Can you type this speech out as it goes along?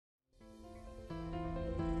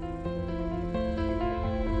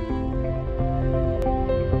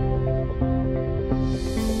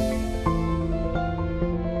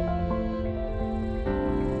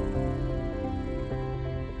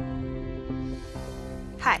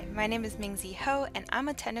Hi, my name is Mingze Ho, and I'm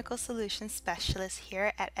a Technical Solutions Specialist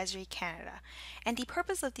here at Esri Canada. And the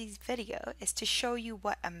purpose of this video is to show you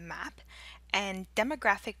what a map and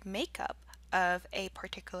demographic makeup of a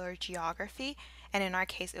particular geography, and in our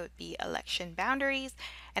case it would be election boundaries,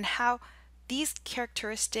 and how these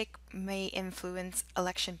characteristics may influence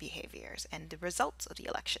election behaviors and the results of the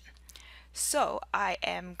election. So I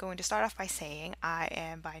am going to start off by saying I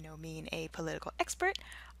am by no means a political expert.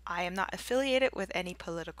 I am not affiliated with any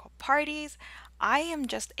political parties. I am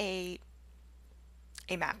just a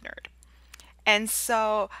map nerd. And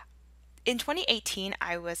so in 2018,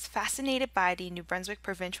 I was fascinated by the New Brunswick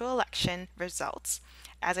provincial election results.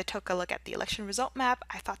 As I took a look at the election result map,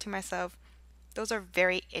 I thought to myself, those are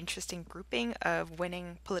very interesting grouping of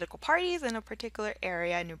winning political parties in a particular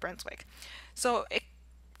area in New Brunswick. So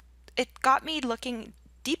it got me looking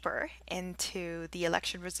deeper into the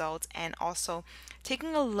election results and also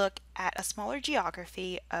taking a look at a smaller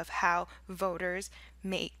geography of how voters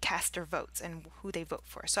may cast their votes and who they vote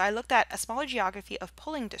for. So I looked at a smaller geography of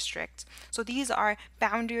polling districts. So these are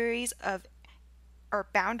boundaries of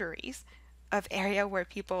area where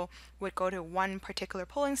people would go to one particular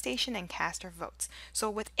polling station and cast their votes.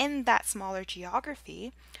 So within that smaller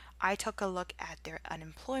geography, I took a look at their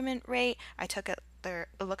unemployment rate, I took a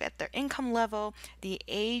look at their income level, the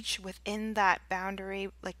age within that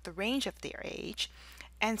boundary, like the range of their age,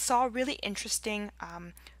 and saw really interesting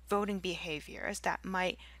voting behaviors that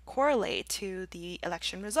might correlate to the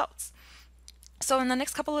election results. So in the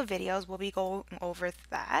next couple of videos, we'll be going over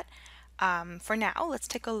that. For now, let's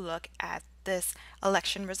take a look at this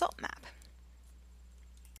election result map.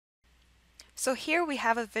 So here we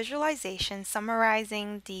have a visualization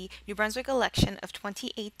summarizing the New Brunswick election of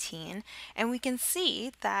 2018, and we can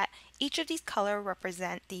see that each of these colors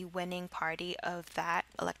represent the winning party of that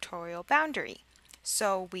electoral boundary.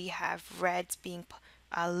 So we have reds being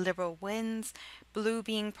Liberal wins, blue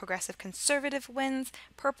being Progressive Conservative wins,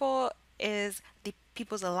 purple is the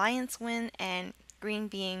People's Alliance win, and green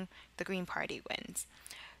being the Green Party wins.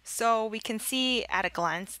 So we can see at a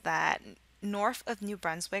glance that north of New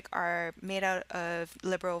Brunswick are made out of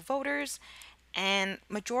Liberal voters, and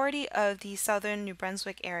majority of the southern New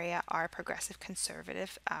Brunswick area are Progressive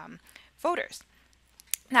Conservative voters.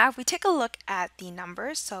 Now if we take a look at the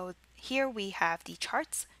numbers, so here we have the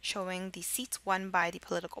charts showing the seats won by the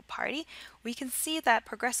political party. We can see that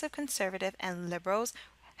Progressive Conservative and Liberals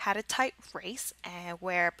had a tight race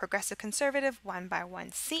where Progressive Conservative won by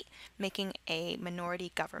 1 seat, making a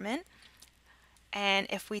minority government. And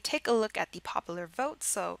if we take a look at the popular votes,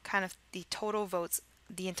 so kind of the total votes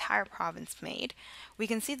the entire province made, we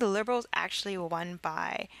can see the Liberals actually won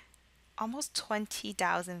by almost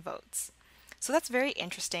 20,000 votes. So that's very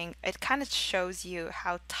interesting. It kind of shows you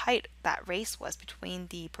how tight that race was between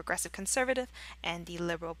the Progressive Conservative and the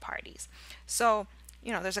Liberal parties. So,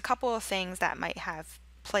 there's a couple of things that might have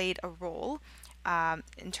played a role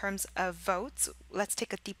in terms of votes. Let's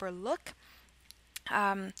take a deeper look.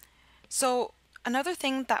 So another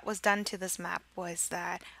thing that was done to this map was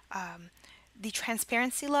that the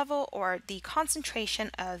transparency level, or the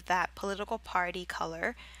concentration of that political party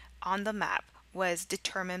color on the map, was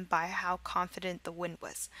determined by how confident the win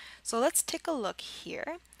was. So let's take a look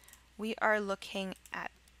here. We are looking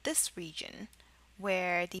at this region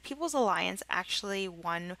where the People's Alliance actually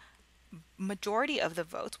won majority of the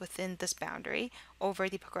votes within this boundary over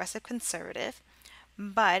the Progressive Conservative.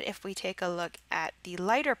 But if we take a look at the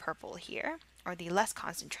lighter purple here, or the less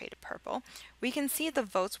concentrated purple, we can see the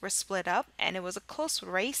votes were split up, and it was a close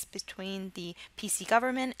race between the PC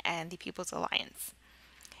government and the People's Alliance.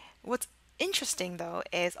 What's interesting though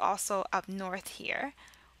is also up north here,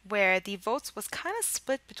 where the votes was kind of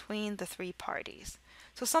split between the three parties.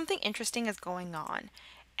 So something interesting is going on.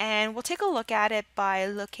 And we'll take a look at it by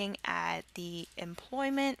looking at the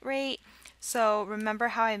employment rate. So remember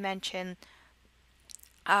how I mentioned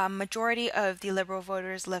majority of the Liberal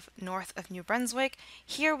voters live north of New Brunswick.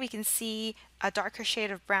 Here we can see a darker shade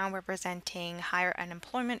of brown representing higher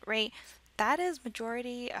unemployment rate. That is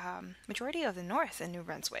majority of the north in New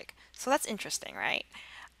Brunswick. So that's interesting, right?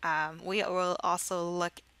 We will also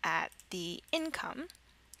look at the income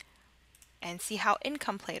and see how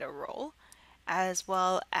income played a role, as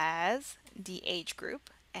well as the age group.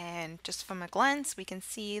 And just from a glance, we can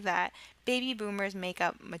see that baby boomers make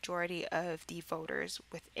up majority of the voters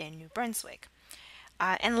within New Brunswick.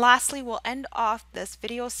 And lastly, we'll end off this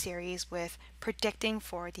video series with predicting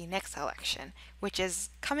for the next election, which is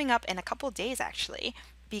coming up in a couple days actually,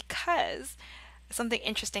 because something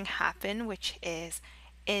interesting happened, which is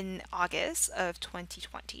in August of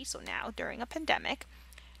 2020, so now during a pandemic,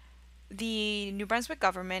 the New Brunswick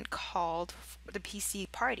government the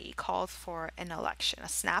PC party called for an election, a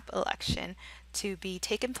snap election, to be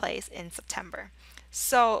taken place in September.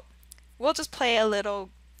 So we'll just play a little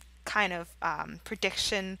kind of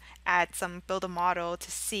prediction, add some, build a model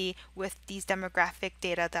to see with these demographic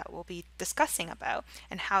data that we'll be discussing about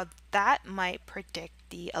and how that might predict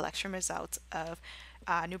the election results of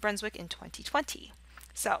New Brunswick in 2020.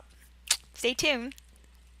 So stay tuned.